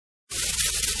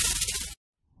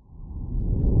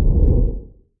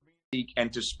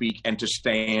and to speak and to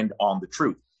stand on the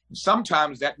truth.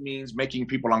 Sometimes that means making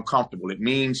people uncomfortable. It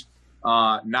means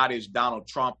not as Donald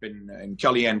Trump and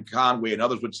Kellyanne Conway and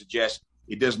others would suggest.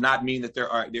 It does not mean that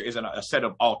there isn't a set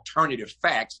of alternative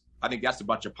facts. I think that's a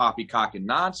bunch of poppycock and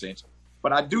nonsense.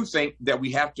 But I do think that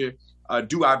we have to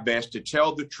do our best to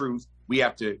tell the truth. We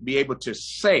have to be able to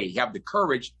have the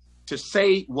courage to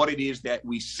say what it is that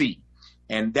we see.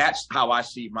 And that's how I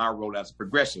see my role as a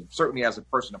progressive. Certainly as a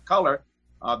person of color,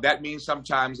 that means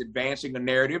sometimes advancing a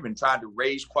narrative and trying to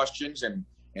raise questions and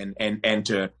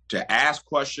to ask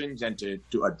questions and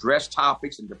to address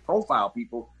topics and to profile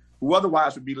people who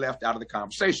otherwise would be left out of the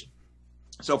conversation.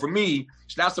 So for me,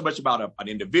 it's not so much about an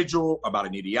individual, about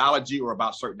an ideology, or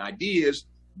about certain ideas,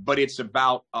 but it's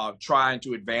about trying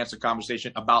to advance a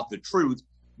conversation about the truth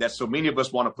that so many of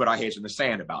us want to put our heads in the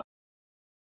sand about.